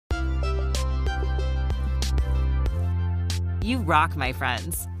You rock, my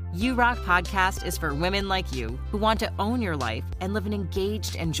friends. You Rock podcast is for women like you who want to own your life and live an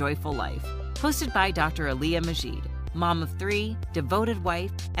engaged and joyful life. Hosted by Dr. ADLA Majid, mom of 3, devoted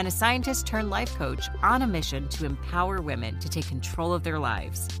wife, and a scientist-turned-life coach on a mission to empower women to take control of their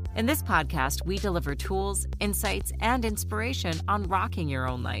lives. In this podcast, we deliver tools, insights, and inspiration on rocking your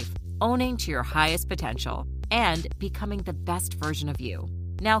own life, owning to your highest potential, and becoming the best version of you.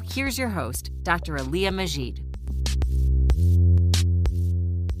 Now, here's your host, Dr. ADLA Majid.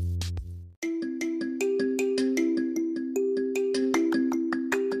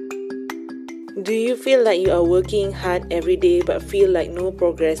 Do you feel like you are working hard every day but feel like no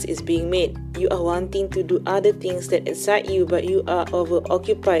progress is being made? You are wanting to do other things that excite you but you are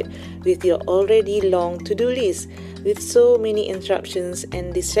overoccupied with your already long to-do list. With so many interruptions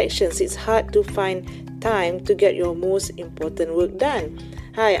and distractions, it's hard to find time to get your most important work done.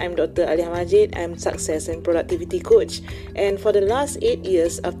 Hi, I'm Dr. ADLA Majid. I'm success and productivity coach. And for the last 8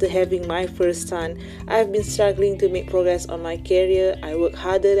 years after having my first son, I've been struggling to make progress on my career. I work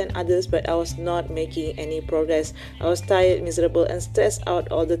harder than others, but I was not making any progress. I was tired, miserable, and stressed out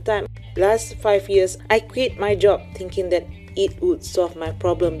all the time. Last 5 years, I quit my job thinking that it would solve my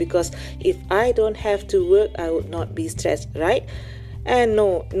problem because if I don't have to work, I would not be stressed, right? And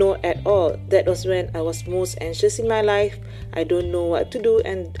no, not at all. That was when I was most anxious in my life. I don't know what to do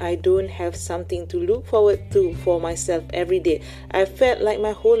and I don't have something to look forward to for myself every day. I felt like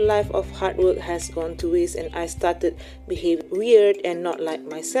my whole life of hard work has gone to waste and I started behaving weird and not like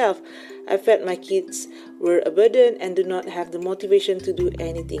myself. I felt my kids were a burden and do not have the motivation to do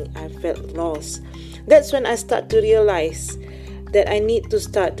anything. I felt lost. That's when I start to realize that I need to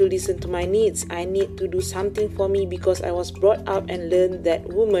start to listen to my needs. I need to do something for me because I was brought up and learned that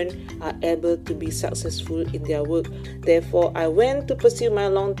women are able to be successful in their work. Therefore, I went to pursue my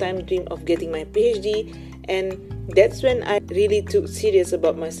long-time dream of getting my PhD, and that's when I really took serious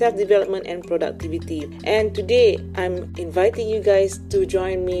about my self-development and productivity. And today, I'm inviting you guys to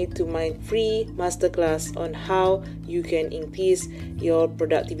join me to my free masterclass on how you can increase your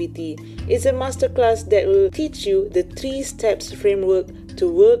productivity. It's a masterclass that will teach you the 3 steps framework to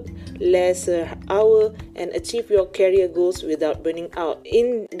work lesser hour and achieve your career goals without burning out.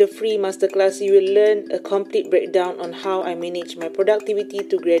 In the free masterclass, you will learn a complete breakdown on how I manage my productivity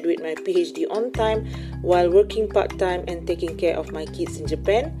to graduate my PhD on time while working part-time and taking care of my kids in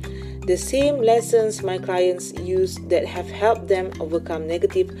Japan. The same lessons my clients use that have helped them overcome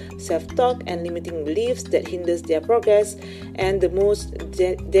negative self-talk and limiting beliefs that hinders their progress, and the most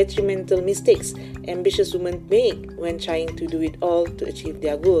detrimental mistakes ambitious women make when trying to do it all to achieve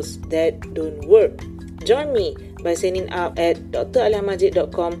their goals that don't work. Join me by signing up at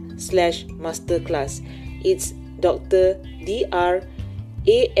draliamajid.com/masterclass. It's Dr.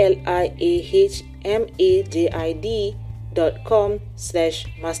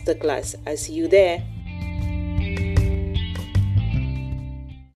 draliamajid.com/masterclass. I see you there.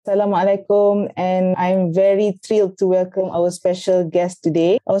 Assalamualaikum, and I'm very thrilled to welcome our special guest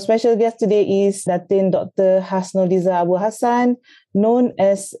today. Our special guest today is Datin Dr. Hasnorliza Abu Hassan, known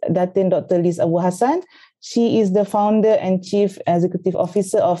as Datin Dr. Leez Abu Hassan. She is the founder and chief executive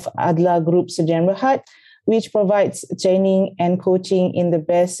officer of ADLA Group Sdn Bhd, which provides training and coaching in the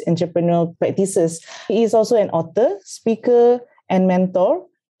best entrepreneurial practices. She is also an author, speaker, and mentor.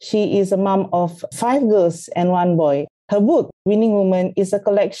 She is a mom of 5 girls and 1 boy. Her book, Winning Woman, is a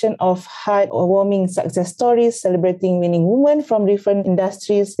collection of heartwarming success stories celebrating winning women from different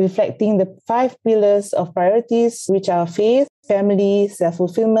industries, reflecting the 5 pillars of priorities, which are faith, family,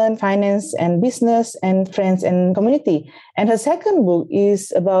 self-fulfillment, finance and business, and friends and community. And her second book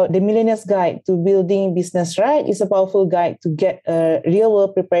is about the Millionaire's Guide to Building Business Right. It's a powerful guide to get a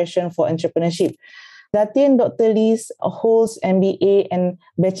real-world preparation for entrepreneurship. Datin Dr. Leez holds MBA and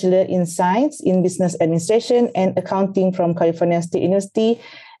Bachelor in Science in Business Administration and Accounting from California State University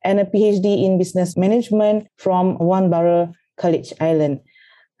and a PhD in Business Management from Warnborough College, Ireland.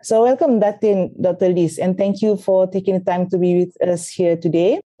 So welcome, Datin Dr. Leez, and thank you for taking the time to be with us here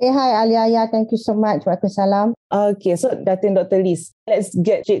today. Hey, hi, Alia. Thank you so much. Waalaikumsalam. Okay, so Datin Dr. Leez, let's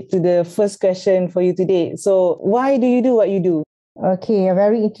get straight to the first question for you today. So why do you do what you do? Okay, a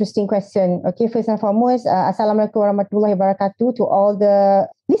very interesting question. Okay, first and foremost, Assalamualaikum warahmatullahi wabarakatuh to all the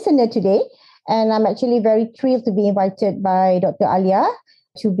listeners today. And I'm actually very thrilled to be invited by Dr. Alia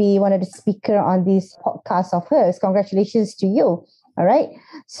to be one of the speakers on this podcast of hers. Congratulations to you. All right.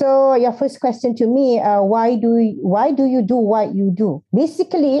 So your first question to me, why do you do what you do?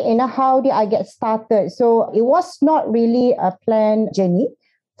 Basically, how did I get started? So it was not really a planned journey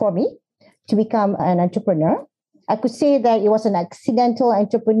for me to become an entrepreneur. I could say that it was an accidental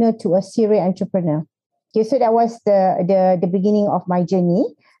entrepreneur to a serial entrepreneur. Okay, so that was the beginning of my journey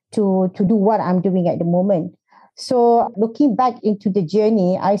to do what I'm doing at the moment. So looking back into the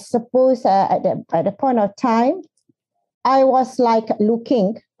journey, I suppose at the point of time, I was like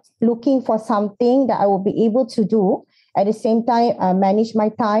looking for something that I will be able to do. At the same time, manage my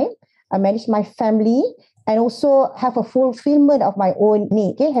time, manage my family, and also have a fulfillment of my own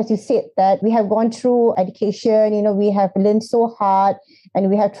need. Okay? As you said, that we have gone through education, we have learned so hard, and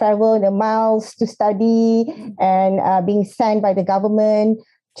we have traveled the miles to study and being sent by the government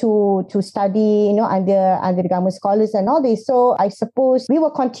to study, under the government scholars and all this. So I suppose we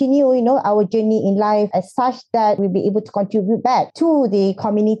will continue, our journey in life as such that we'll be able to contribute back to the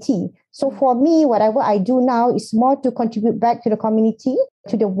community. So for me, whatever I do now is more to contribute back to the community,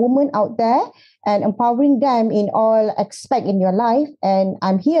 to the women out there, and empowering them in all aspects in your life. And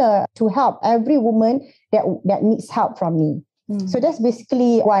I'm here to help every woman that needs help from me. So that's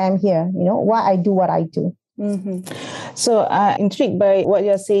basically why I'm here, why I do what I do. Mm-hmm. So intrigued by what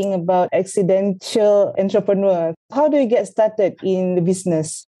you're saying about accidental entrepreneur. How do you get started in the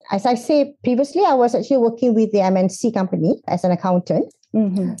business? As I said previously, I was actually working with the MNC company as an accountant.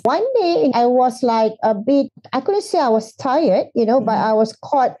 Mm-hmm. One day I was like I couldn't say I was tired, but I was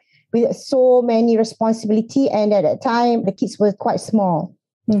caught with so many responsibility. And at that time, the kids were quite small.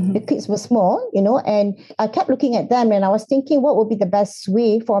 Mm-hmm. The kids were small, and I kept looking at them and I was thinking what would be the best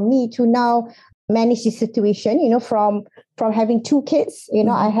way for me to now manage this situation, from having two kids,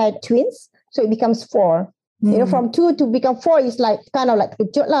 I had twins, so it becomes 4. From 2 to become 4 is like kind of like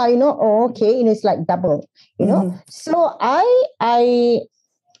kejut lah, it's like double, So I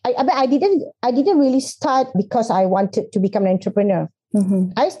didn't really start because I wanted to become an entrepreneur.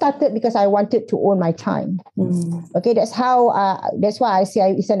 Mm-hmm. I started because I wanted to own my time. Mm-hmm. Okay, that's why I say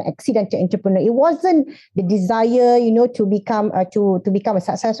it's an accidental entrepreneur. It wasn't the desire, to become a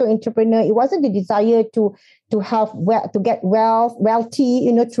successful entrepreneur. It wasn't the desire to get wealthy,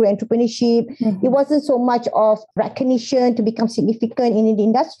 through entrepreneurship. Mm-hmm. It wasn't so much of recognition to become significant in the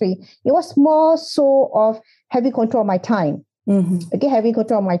industry. It was more so of having control of my time. Mm-hmm. Okay, having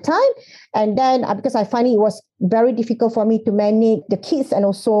control of my time. And then because I find it was very difficult for me to manage the kids and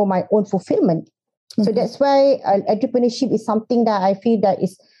also my own fulfillment. Mm-hmm. So that's why entrepreneurship is something that I feel that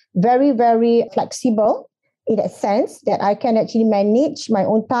is very, very flexible in that sense that I can actually manage my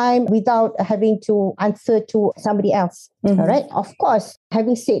own time without having to answer to somebody else. Mm-hmm. All right. Of course,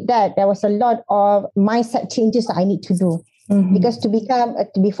 having said that, there was a lot of mindset changes that I need to do. Mm-hmm. Because to become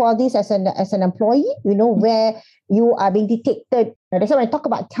before this as an employee, where you are being detected. That's why when I talk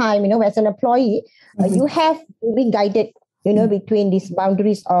about time, as an employee, mm-hmm. You have to be guided, between these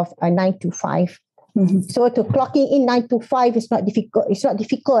boundaries of 9 to 5. Mm-hmm. So to clocking in 9 to 5 is not difficult. It's not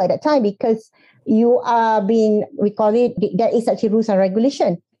difficult at that time because you are being, we call it, there is actually rules and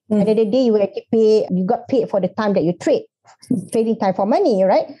regulation. Mm-hmm. At the end of the day, you got paid for the time that you trade, trading time for money,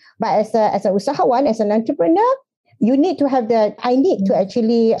 right? But as an usahawan, as an entrepreneur, you need to have I need to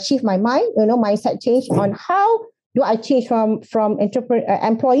actually shift my mind, mindset change on how do I change from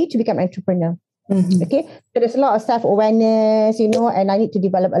employee to become entrepreneur. Mm-hmm. Okay. So there's a lot of self-awareness, and I need to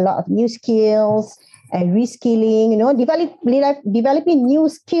develop a lot of new skills and reskilling, developing new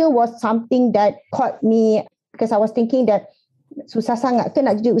skill was something that caught me because I was thinking that susah sangat ke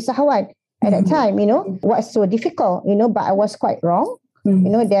nak jadi usahawan at that time, what's so difficult, but I was quite wrong.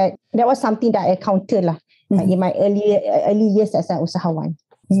 Mm-hmm. That was something that I encountered lah. In my early years as an usahawan.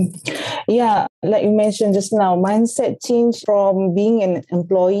 Yeah, like you mentioned just now, mindset change from being an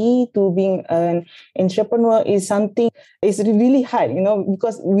employee to being an entrepreneur is something, it's really hard,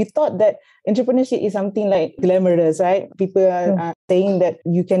 because we thought that entrepreneurship is something like glamorous, right? People are saying that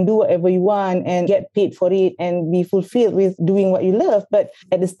you can do whatever you want and get paid for it and be fulfilled with doing what you love. But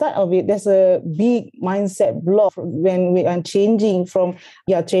at the start of it, there's a big mindset block when we are changing from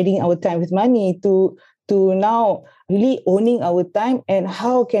trading our time with money to now really owning our time and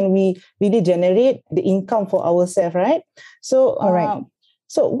how can we really generate the income for ourselves, right? So,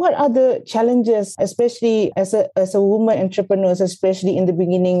 So what are the challenges, especially as a woman entrepreneur, especially in the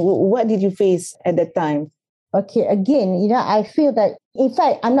beginning? What did you face at that time? Okay, again, I feel that, in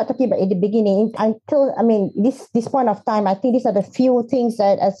fact, I'm not talking about in the beginning until, this point of time, I think these are the few things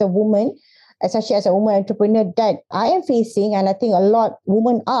that as a woman, especially as a woman entrepreneur, that I am facing, and I think a lot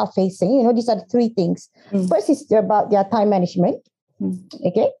women are facing, these are the 3 things. First is about their time management.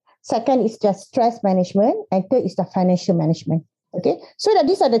 Okay. Second is just stress management. And third is the financial management. Okay. So that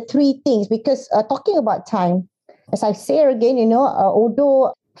these are the 3 things, because talking about time, as I say again,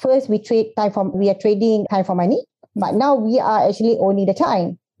 although first we are trading time for money, but now we are actually owning the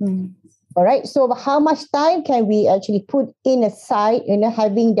time. All right. So how much time can we actually put in aside,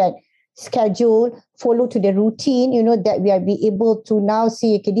 having that schedule, follow to the routine, that we are be able to now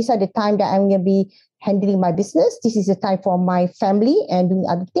see, okay, these are the time that I'm going to be handling my business. This is the time for my family and doing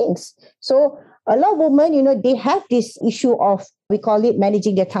other things. So a lot of women, they have this issue of, we call it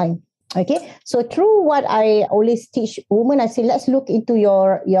managing their time. Okay. So through what I always teach women, I say, let's look into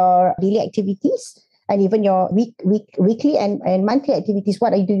your daily activities and even your weekly and monthly activities.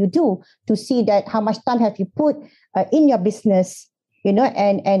 What do you do to see that how much time have you put in your business,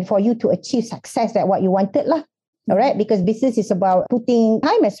 and for you to achieve success that what you wanted lah. All right. Because business is about putting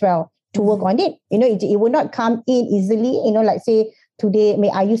time as well to work on it. It will not come in easily. Like say today,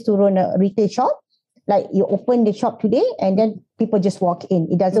 I used to run a retail shop. Like you open the shop today and then people just walk in.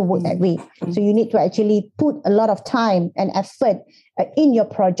 It doesn't work that way. So you need to actually put a lot of time and effort in your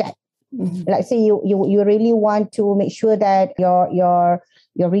project. Like say you really want to make sure that your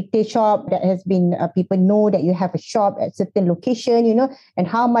retail shop that has been people know that you have a shop at certain location, and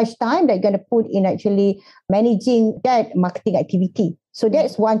how much time they're going to put in actually managing that marketing activity. So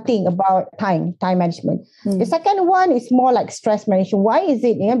that's one thing about time management. The second one is more like stress management. Why is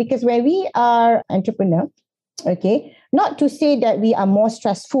it? Because when we are entrepreneur, okay, not to say that we are more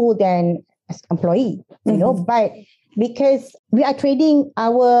stressful than employee, but because we are trading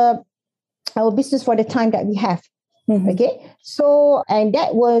our business for the time that we have. Okay. So, and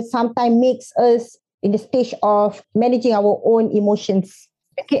that will sometimes makes us in the stage of managing our own emotions,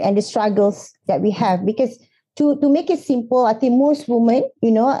 okay, and the struggles that we have. Because to make it simple, I think most women,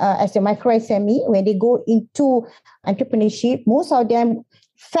 as a micro SME, when they go into entrepreneurship, most of them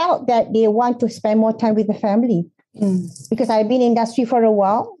felt that they want to spend more time with the family. Because I've been in industry for a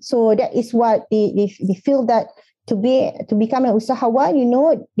while. So that is what they feel that to become an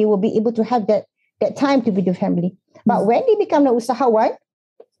usahawan, they will be able to have that time to be with the family. But when they become an usahawan,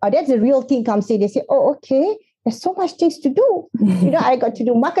 that's the real thing comes in. They say, oh, okay, there's so much things to do. I got to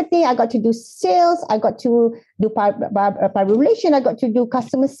do marketing, I got to do sales, I got to do public relation, I got to do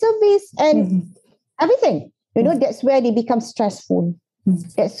customer service and everything. That's where they become stressful.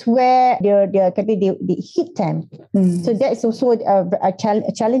 That's where they hit them. So that's also a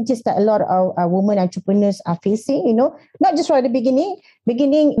challenges that a lot of women entrepreneurs are facing. Not just right at the beginning.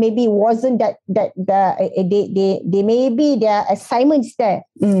 Beginning maybe wasn't that they maybe their assignments there.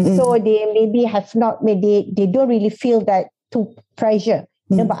 So they maybe have not. They don't really feel that too pressure.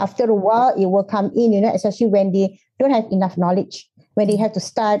 But after a while, it will come in. Especially when they don't have enough knowledge. When they have to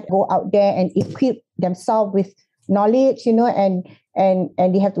go out there and equip themselves with knowledge, and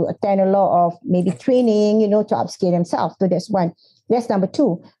they have to attend a lot of maybe training, to upskill themselves. So that's one. That's number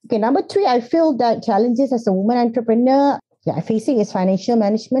two. Okay, number three, I feel that challenges as a woman entrepreneur that I'm facing is financial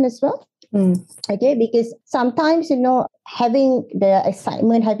management as well. Okay, because sometimes, having the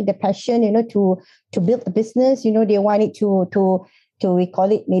excitement, having the passion, to build the business, they want it to we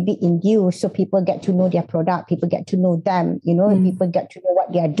call it maybe induce, so people get to know their product, people get to know them, people get to know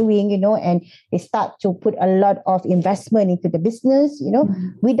what they are doing, and they start to put a lot of investment into the business,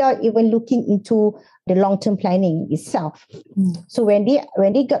 without even looking into the long-term planning itself. So when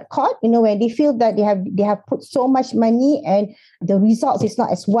they got caught, when they feel that they have put so much money and the results is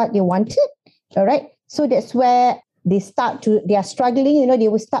not as what they wanted, all right. So that's where they are struggling, they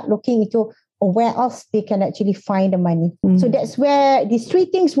will start looking into where else they can actually find the money. So that's where these three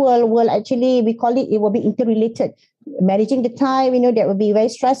things will actually, we call it will be interrelated. Managing the time, that will be very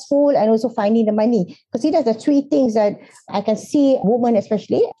stressful, and also finding the money. Because see, that's the three things that I can see women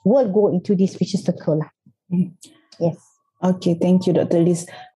especially will go into this vicious circle. Yes. Okay, thank you, Dr. Leez.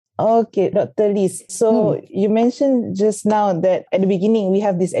 Okay, Dr. Leez. So you mentioned just now that at the beginning we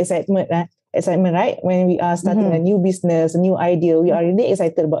have this excitement, right? When we are starting a new business, a new idea, we are really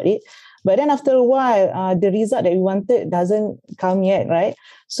excited about it. But then after a while, the result that we wanted doesn't come yet, right?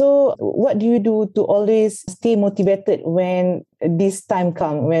 So what do you do to always stay motivated when this time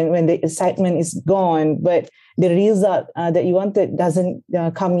comes, when the excitement is gone, but the result that you wanted doesn't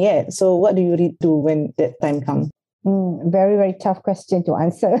come yet? So what do you do when that time comes? Very, very tough question to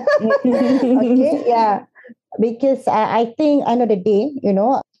answer. Okay, yeah. Because I think end of the day,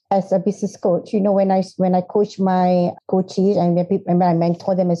 as a business coach, when I coach my coaches and when I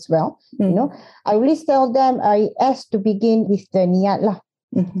mentor them as well, I always tell them I ask to begin with the niyat lah.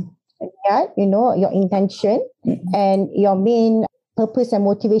 Niyat, your intention and your main purpose and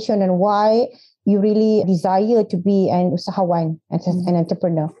motivation and why you really desire to be an usahawan, an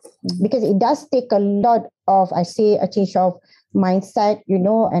entrepreneur. Because it does take a lot of, I say, a change of mindset,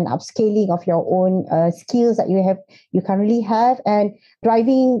 and upscaling of your own skills that you currently have, and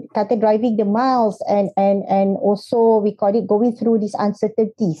driving the miles, and also we call it going through these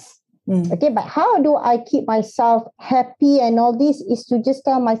uncertainties. Okay, but how do I keep myself happy and all this is to just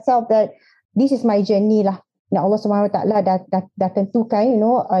tell myself that this is my journey lah. Now Allah Subhanahu Wa Taala dah tentukan,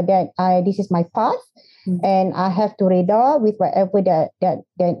 that this is my path, and I have to reda with whatever that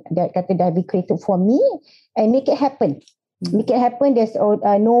kata dah be created for me, and make it happen. Make it happen. There's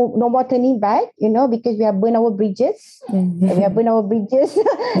no more turning back, because we have burned our bridges. We have burned our bridges,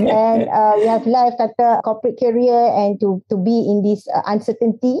 and we have left corporate career and to be in this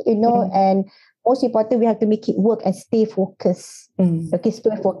uncertainty, and most important, we have to make it work and stay focused. Okay,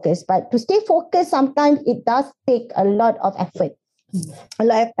 stay focused. But to stay focused, sometimes it does take a lot of effort. A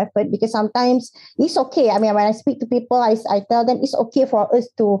lot of effort, because sometimes it's okay. I mean, when I speak to people, I tell them it's okay for us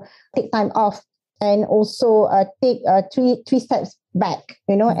to take time off and also take three steps back,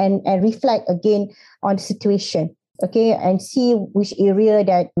 and reflect again on the situation. Okay, and see which area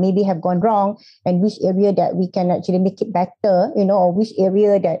that maybe have gone wrong and which area that we can actually make it better, or which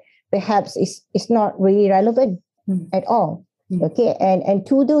area that perhaps is not really relevant at all. Okay, and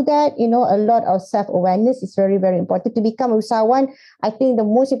to do that, a lot of self-awareness is very, very important. To become a usahawan, I think the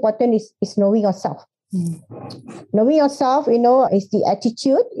most important is knowing yourself. Knowing yourself, is the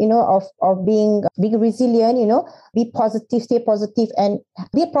attitude, of being resilient, be positive, stay positive, and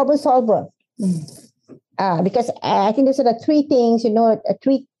be a problem solver. Because I think those are the three things,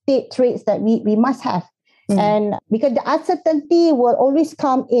 three traits that we must have. And because the uncertainty will always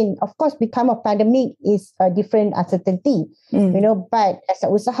come in. Of course, become a pandemic is a different uncertainty, but as a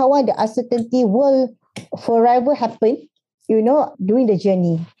usahawan, the uncertainty will forever happen, during the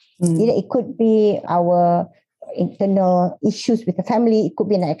journey. It could be our internal issues with the family. It could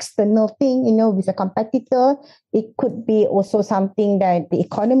be an external thing, with a competitor. It could be also something that the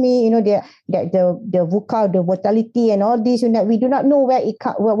economy, the VUCA, the volatility and all this, we do not know where it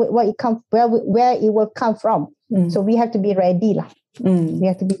will come from. So we have to be ready lah. We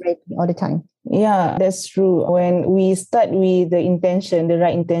have to be ready all the time. Yeah, that's true. When we start with the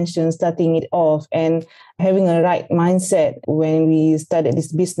right intention, starting it off and having a right mindset when we started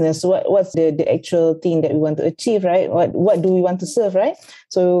this business, what's the actual thing that we want to achieve, right? What do we want to serve, right?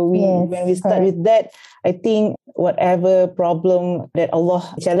 So when we start with that, I think whatever problem that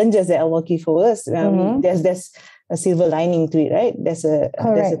challenges that Allah give for us, there's a silver lining to it, right? That's a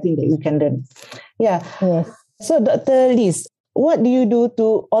thing that we can learn. Yeah. Yes. So Dr. Leez, what do you do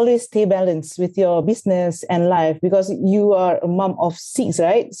to always stay balanced with your business and life? Because you are a mom of 6,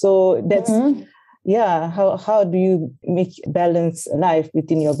 right? So that's, how do you make balanced life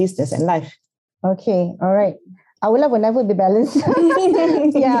between your business and life? Okay, all right. Our life will never be balanced.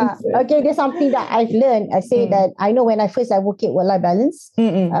 Yeah. Okay, there's something that I've learned. I say that I know when I first advocate work-life balance,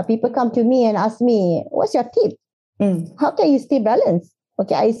 people come to me and ask me, what's your tip? How can you stay balanced?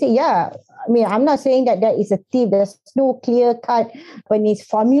 Okay, I say, I mean, I'm not saying that there is a tip. There's no clear cut when it's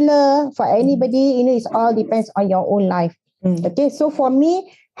formula for anybody. It all depends on your own life. Okay, so for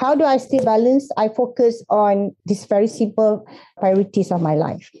me, how do I stay balanced? I focus on these very simple priorities of my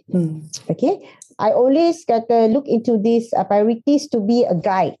life. Okay, I always got to look into these priorities to be a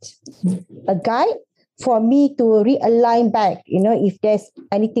guide for me to realign back, if there's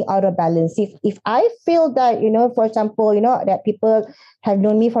anything out of balance. If I feel that, for example, that people have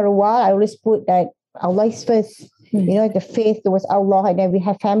known me for a while, I always put that Allah is first, the faith towards Allah, and then we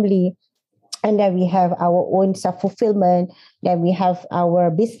have family, and then we have our own self-fulfillment, then we have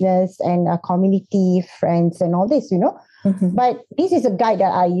our business and our community, friends, and all this, But this is a guide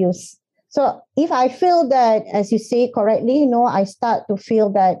that I use. So if I feel that, as you say correctly, I start to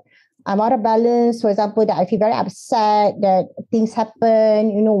feel that I'm out of balance, for example, that I feel very upset that things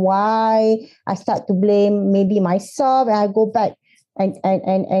happen, why? I start to blame maybe myself, and I go back and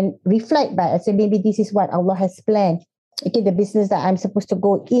reflect back. I say, maybe this is what Allah has planned. Okay, the business that I'm supposed to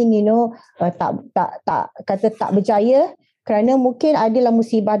go in, tak berjaya, kerana mungkin adalah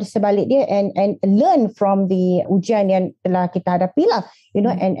musibah di sebalik dia, and learn from the ujian yang telah kita hadapi lah,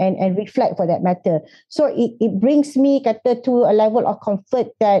 and reflect for that matter. So it brings me to a level of comfort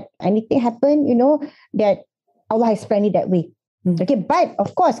that anything happen, that Allah has planned it that way. Okay, but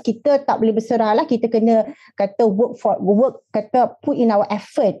of course kita tak boleh berserah lah. Kita kena put in our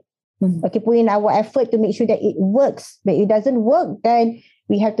effort. Okay, put in our effort to make sure that it works. But it doesn't work, then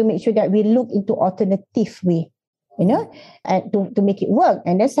we have to make sure that we look into alternative way, and to make it work.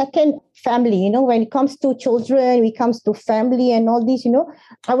 And then second, family, when it comes to children, when it comes to family and all this,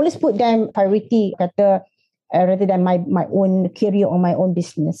 I always put them priority rather than my own career or my own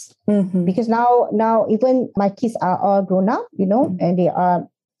business. Because now even my kids are all grown up, and they are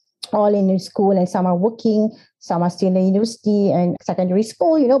all in school, and some are working, some are still in university and secondary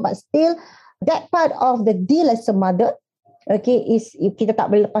school, but still that part of the deal as a mother, okay, is kita tak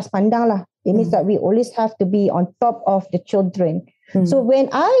boleh lepas pandang lah. It means that we always have to be on top of the children. So when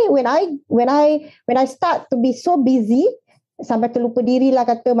I start to be so busy, sampai terlupa diri lah,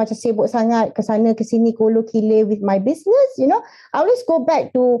 kata macam sibuk sangat ke sana ke sini, kolo kile with my business, you know, I always go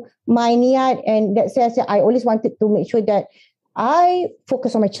back to my niat, and that's why I always wanted to make sure that I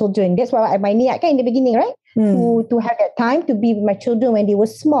focus on my children. That's why my niat kan in the beginning, right? To have that time to be with my children when they were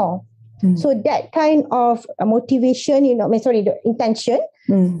small. So that kind of motivation, you know, the intention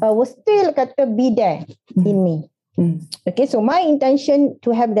was still kata be there in me. Okay, so my intention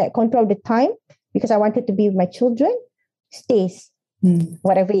to have that control of the time, because I wanted to be with my children, stays,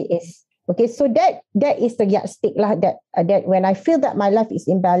 whatever it is. Okay, so that is the yardstick lah, that when I feel that my life is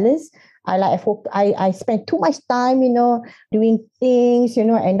imbalanced, I spend too much time, you know, doing things, you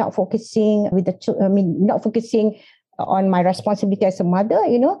know, and not focusing not focusing on my responsibility as a mother,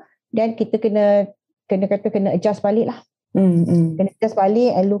 you know, then kita kena adjust balik lah. Kena adjust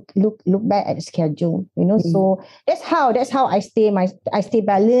balik and look back at the schedule, you know. So that's how I stay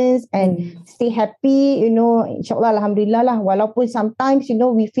balanced and stay happy, you know. InsyaAllah, alhamdulillah lah. Walaupun sometimes, you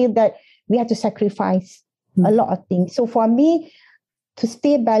know, we feel that we have to sacrifice a lot of things. So for me, to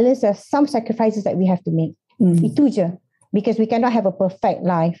stay balanced, there's some sacrifices that we have to make. Itu je. Because we cannot have a perfect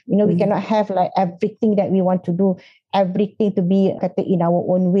life. You know, we cannot have like everything that we want to do, everything to be kata in our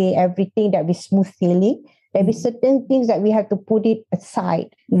own way, everything that be smooth sailing. There be certain things that we have to put it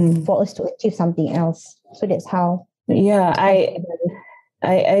aside for us to achieve something else. So that's how. Yeah, I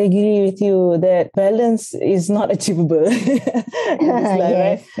agree with you that balance is not achievable.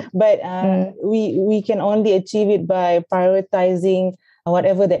 Yes. Right? But we can only achieve it by prioritizing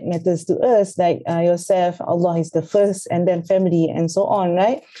whatever that matters to us, like yourself, Allah is the first, and then family, and so on,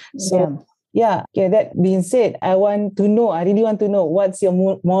 right? So okay, that being said, I really want to know what's your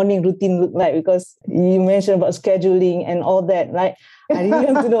morning routine look like, because you mentioned about scheduling and all that, right? I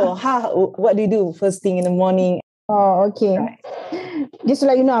really want to know what do you do first thing in the morning? Oh, okay. Right. Just to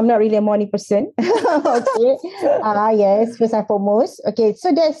let you know, I'm not really a morning person. Okay. Yes, first and foremost. Okay,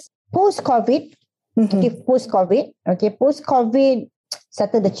 so there's post-COVID. Okay, post-COVID. Okay, post-COVID,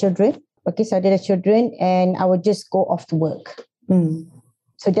 settle the children. Okay, settle the children, and I would just go off to work.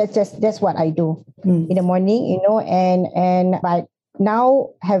 So that's what I do in the morning, you know, and but now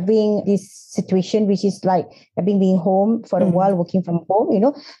having this situation, which is like being home for a while, working from home, you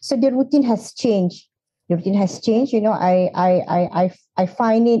know, so the routine has changed. You know, I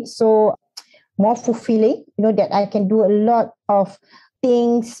find it so more fulfilling, you know, that I can do a lot of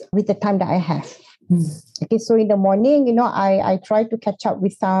things with the time that I have. Okay, so in the morning, you know, I try to catch up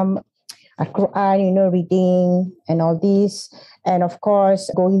with some Quran, you know, reading and all this. And of course,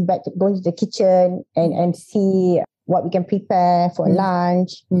 going to the kitchen and see what we can prepare for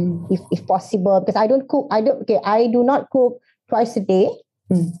lunch, if possible. Because I do not cook twice a day.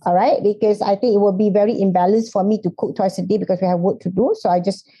 All right, because I think it will be very imbalanced for me to cook twice a day because we have work to do. So I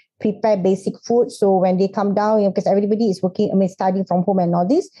just prepare basic food. So when they come down, you know, because everybody is studying from home and all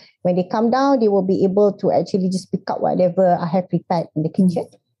this, when they come down, they will be able to actually just pick up whatever I have prepared in the kitchen.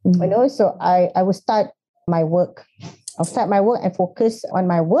 You know, so I will start my work. I'll start my work and focus on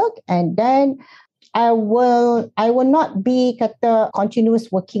my work, and then I will not be continuous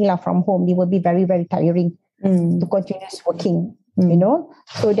working from home. It will be very, very tiring to continuous working. You know,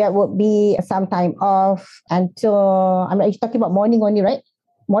 so that would be some time off until I'm talking about morning only, right?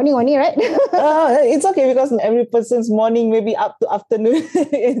 Morning only, right? It's okay, because every person's morning maybe up to afternoon.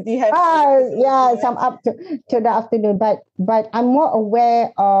 Some up to the afternoon. But I'm more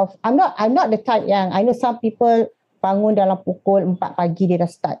aware of. I'm not the type yang I know some people bangun dalam pukul 4 pagi dia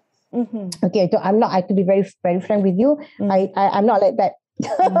dah start. Okay, so I'm not. I have to be very, very frank with you. I'm not like that.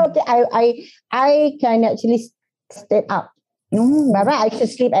 Okay, I can actually stay up. But I should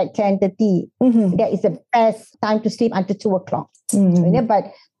sleep at 10:30. That is the best time to sleep until 2 o'clock. You know,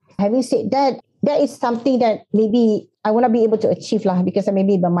 but having said that, that is something that maybe I will not be able to achieve because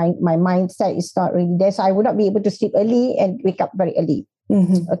maybe my mindset is not really there. So I will not be able to sleep early and wake up very early.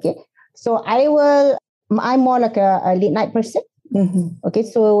 Okay, so I'm more like a late night person. Okay,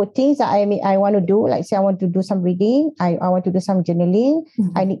 so things that I want to do, like say I want to do some reading, I want to do some journaling,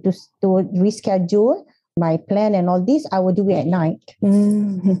 I need to reschedule my plan and all this, I will do it at night.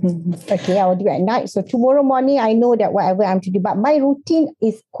 Okay, I will do it at night. So tomorrow morning, I know that whatever I'm to do, but my routine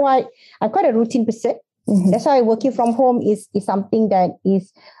is I'm quite a routine person. That's why working from home is something that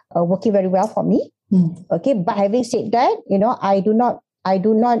is working very well for me. Okay, but having said that, you know, I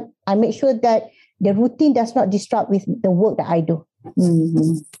make sure that the routine does not disrupt with the work that I do.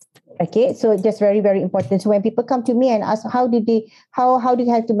 Okay, so that's very, very important. So when people come to me and ask how do they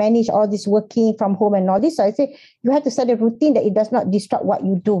have to manage all this working from home and all this, so I say you have to set a routine that it does not disrupt what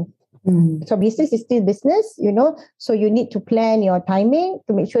you do. So business is still business, so you need to plan your timing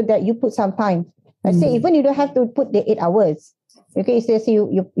to make sure that you put some time. I say even you don't have to put the 8 hours. Okay, so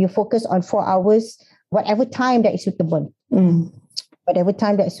you focus on 4 hours, whatever time that is suitable. Whatever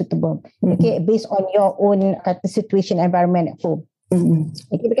time that is suitable. Okay, based on your own situation, environment at home.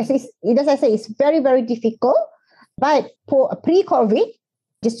 Okay, because as I say, it's very, very difficult. But for pre-COVID,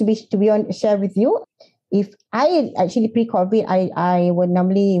 just to be on share with you, if I actually pre-COVID, I would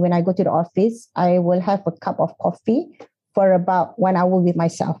normally, when I go to the office, I will have a cup of coffee for about 1 hour with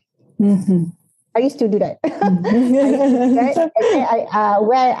myself. I used to do that.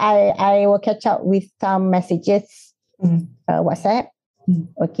 Where I will catch up with some messages, WhatsApp.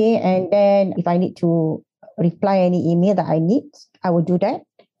 Okay, and then if I need to reply any email that I need, I will do that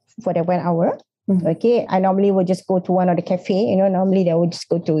for the 1 hour. Okay, I normally will just go to one of the cafe. Normally they will just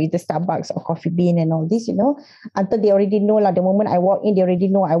go to either Starbucks or Coffee Bean and all this. Until they already know. The moment I walk in, they already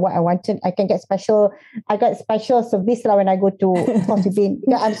know what I wanted. I can get special. I got special service when I go to Coffee Bean.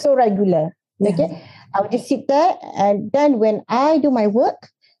 I'm so regular. Okay, I will just sit there, and then when I do my work,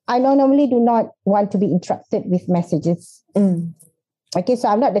 I normally do not want to be interrupted with messages. Okay, so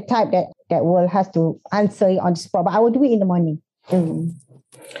I'm not the type that will have to answer it on the spot, but I will do it in the morning.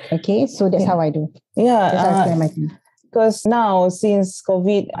 Okay, so that's how I do. Yeah, that's how I plan my time. Because now, since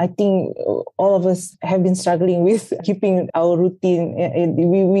COVID, I think all of us have been struggling with keeping our routine.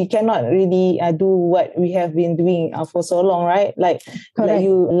 We cannot really do what we have been doing for so long, right? Like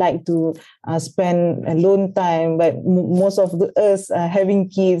you like to spend alone time, but most of us having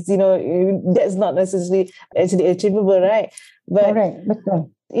kids, that's not necessarily actually achievable, right? But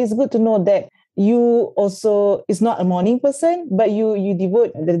it's good to know that you also is not a morning person, but you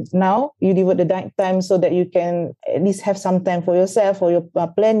devote the night time so that you can at least have some time for yourself, for your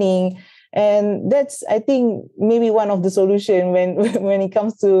planning. And that's, I think, maybe one of the solution when it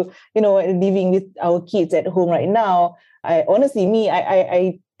comes to, living with our kids at home right now. I'm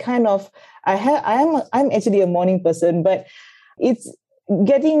actually a morning person, but it's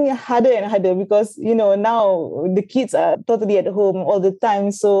getting harder and harder because, now the kids are totally at home all the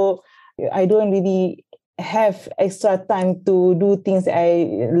time. So I don't really have extra time to do things that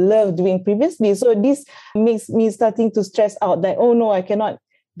I loved doing previously. So this makes me starting to stress out that, oh no, I cannot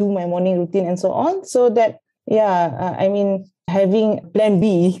do my morning routine and so on. So that, having plan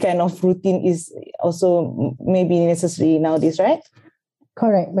B kind of routine is also maybe necessary nowadays, right?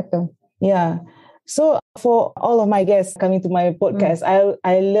 Correct, betul. Yeah. So for all of my guests coming to my podcast,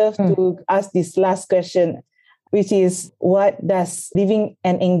 I love to ask this last question, which is, what does living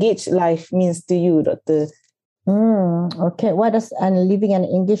an engaged life means to you, Doctor? Okay, what does living an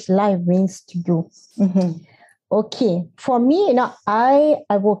engaged life means to you? Okay, for me, I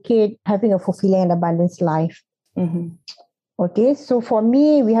advocate having a fulfilling and balanced life. Okay, so for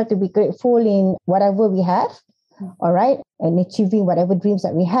me, we have to be grateful in whatever we have, all right, and achieving whatever dreams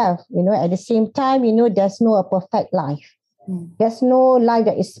that we have. At the same time, there's no perfect life. There's no life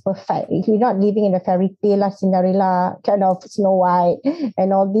that is perfect. If you're not living in a fairy tale, Cinderella, kind of Snow White,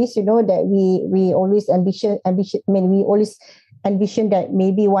 and all this, that we always we always envision that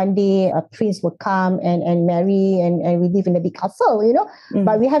maybe one day a prince will come and marry and we live in a big castle,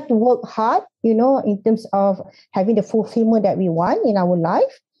 But we have to work hard, in terms of having the fulfillment that we want in our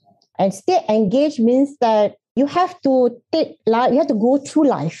life. And stay engaged means that you have to you have to go through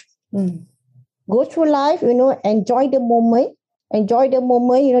life. Go through life, enjoy the moment.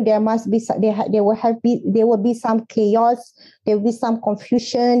 There must be, there will be some chaos, there will be some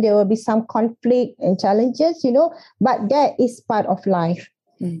confusion, there will be some conflict and challenges, but that is part of life.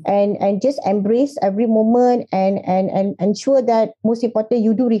 And just embrace every moment and ensure that, most important,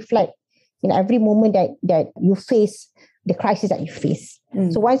 you do reflect in every moment that you face the crisis that you face.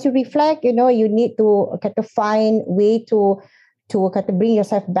 So once you reflect, you need to kind of find way to kind of bring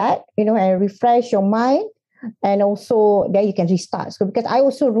yourself back, and refresh your mind, and also then you can restart. So because I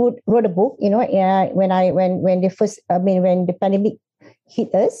also wrote a book, when the pandemic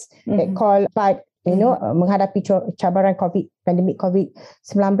hit us, that called menghadapi cabaran pandemic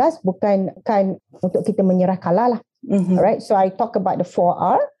COVID-19 bukan untuk kita menyerah kalah lah. Alright, so I talk about the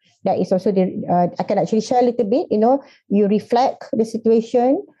 4R. That is also I can actually share a little bit. You reflect the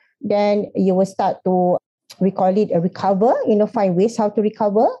situation, then you will start to, we call it a recover, find ways how to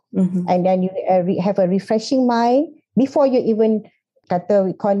recover. And then you have a refreshing mind before you even,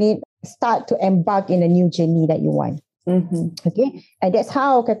 we call it, start to embark in a new journey that you want. Okay. And that's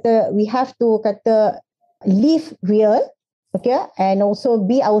how we have to live real Okay, and also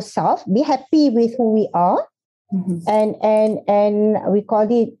be ourselves, be happy with who we are, and we call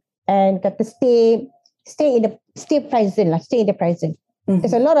it, and kata stay in the present.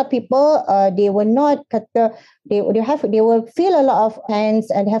 Because a lot of people, they will not they will feel a lot of hands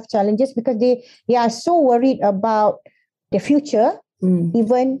and have challenges because they are so worried about the future,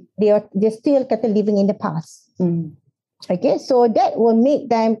 even they're still living in the past. Okay, so that will make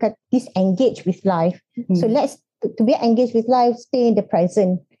them disengage with life. So let's to be engaged with life, stay in the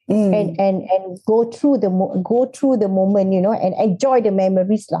present, and go through the moment, and enjoy the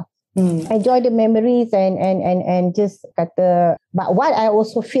memories lah. Enjoy the memories and just kata. But what I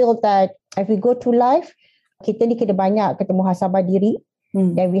also feel that if we go through life, kita ni kena banyak kata muhasabah diri.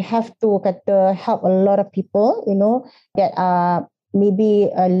 Then we have to kata help a lot of people, that are maybe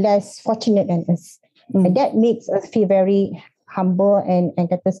less fortunate than us. And that makes us feel very humble and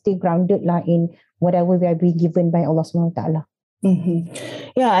kata stay grounded lah in whatever we are being given by Allah Subhanahu Wa Taala.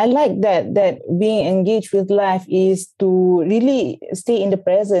 Yeah, I like that being engaged with life is to really stay in the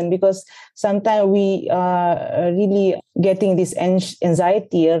present, because sometimes we are really getting this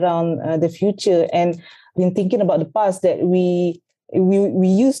anxiety around the future, and been thinking about the past that we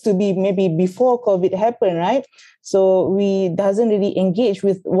used to be maybe before COVID happened, right? So we doesn't really engage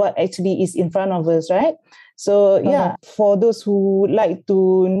with what actually is in front of us, right? So yeah, for those who would like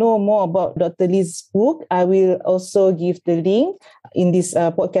to know more about Dr. Leez's book, I will also give the link in this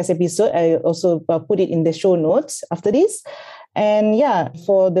podcast episode. I also put it in the show notes after this. And yeah,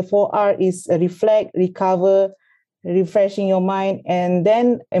 for the 4R is reflect, recover, refreshing your mind, and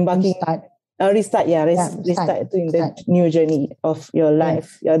then embarking. Restart in the new journey of your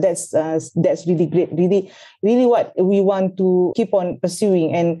life. Yeah, that's really great. Really, really what we want to keep on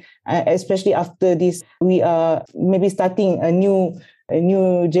pursuing, and especially after this, we are maybe starting a new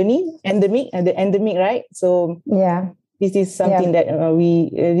journey. The endemic, right? So yeah, this is something that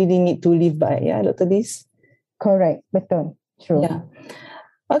we really need to live by. Yeah, Dr. Leez. Correct, betul, true. Yeah.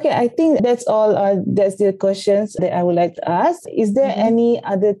 Okay, I think that's all. That's the questions that I would like to ask. Is there any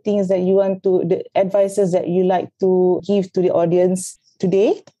other things that you want to, the advices that you like to give to the audience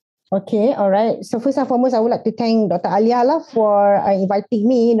today? Okay, all right. So first and foremost, I would like to thank Dr. Alia lah for inviting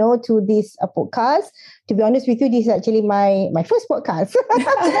me, to this podcast. To be honest with you, this is actually my first podcast.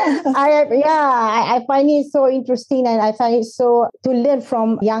 I find it so interesting, and I find it so to learn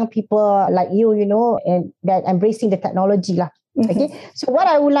from young people like you, and that embracing the technology lah. Okay, so what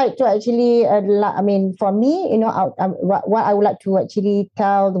I would like to actually, for me, what I would like to actually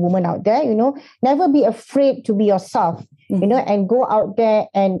tell the woman out there, never be afraid to be yourself, and go out there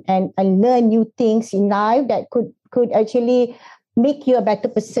and learn new things in life that could actually make you a better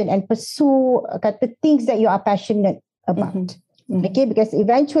person and pursue the things that you are passionate about. Okay, because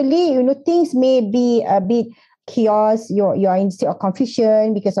eventually, things may be a bit chaos, you're in state of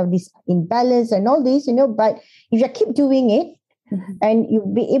confusion because of this imbalance and all this, but if you keep doing it, and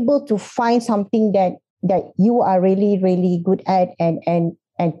you'll be able to find something that you are really, really good at and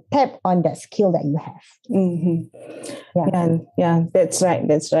tap on that skill that you have. Yeah, that's right,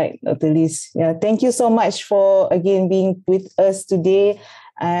 Dr. Leez. Yeah, thank you so much for again being with us today,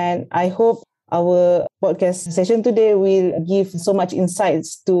 and I hope our podcast session today will give so much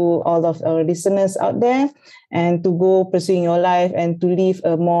insights to all of our listeners out there, and to go pursuing your life and to live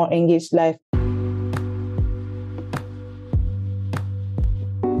a more engaged life.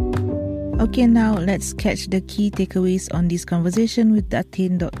 Okay, now let's catch the key takeaways on this conversation with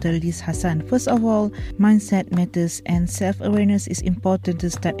Datin Dr. Leez Hassan. First of all, mindset matters, and self-awareness is important to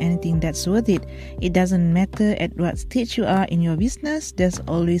start anything that's worth it. It doesn't matter at what stage you are in your business, there's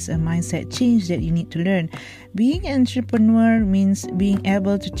always a mindset change that you need to learn. Being an entrepreneur means being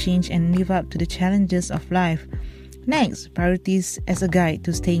able to change and live up to the challenges of life. Next, priorities as a guide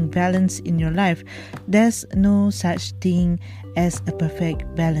to staying balanced in your life. There's no such thing as a perfect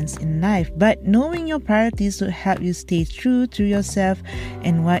balance in life, but knowing your priorities will help you stay true to yourself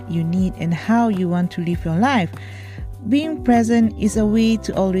and what you need and how you want to live your life. Being present is a way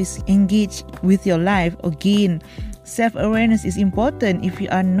to always engage with your life. Again, self-awareness is important. If you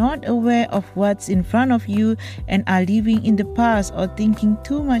are not aware of what's in front of you and are living in the past or thinking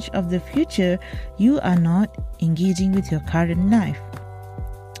too much of the future, you are not engaging with your current life.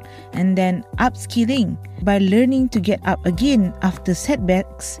 And then upskilling, by learning to get up again after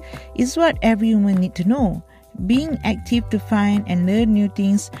setbacks, is what everyone needs to know. Being active to find and learn new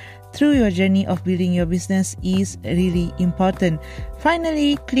things through your journey of building your business is really important.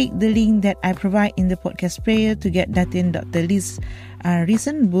 Finally, click the link that I provide in the podcast player to get Datin Dr. Leez's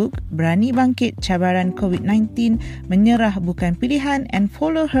recent book, Berani Bangkit Cabaran COVID-19, Menyerah Bukan Pilihan, and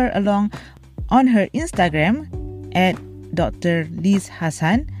follow her along on her Instagram at Dr. Leez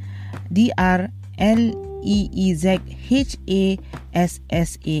Hassan,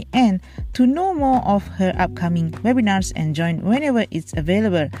 DrLeezHassan, to know more of her upcoming webinars and join whenever it's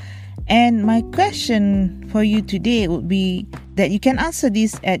available. And my question for you today would be that you can answer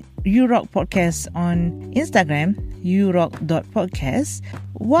this at URock Podcast on Instagram, urock.podcast.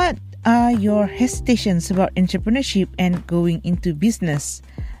 What are your hesitations about entrepreneurship and going into business?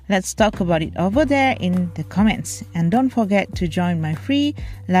 Let's talk about it over there in the comments. And don't forget to join my free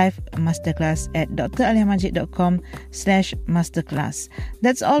live masterclass at draliamajid.com/masterclass.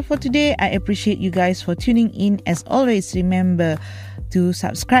 That's all for today. I appreciate you guys for tuning in. As always, remember to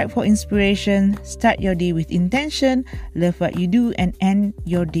subscribe for inspiration, start your day with intention, love what you do, and end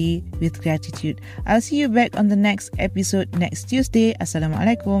your day with gratitude. I'll see you back on the next episode next Tuesday.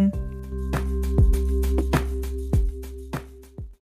 Assalamualaikum.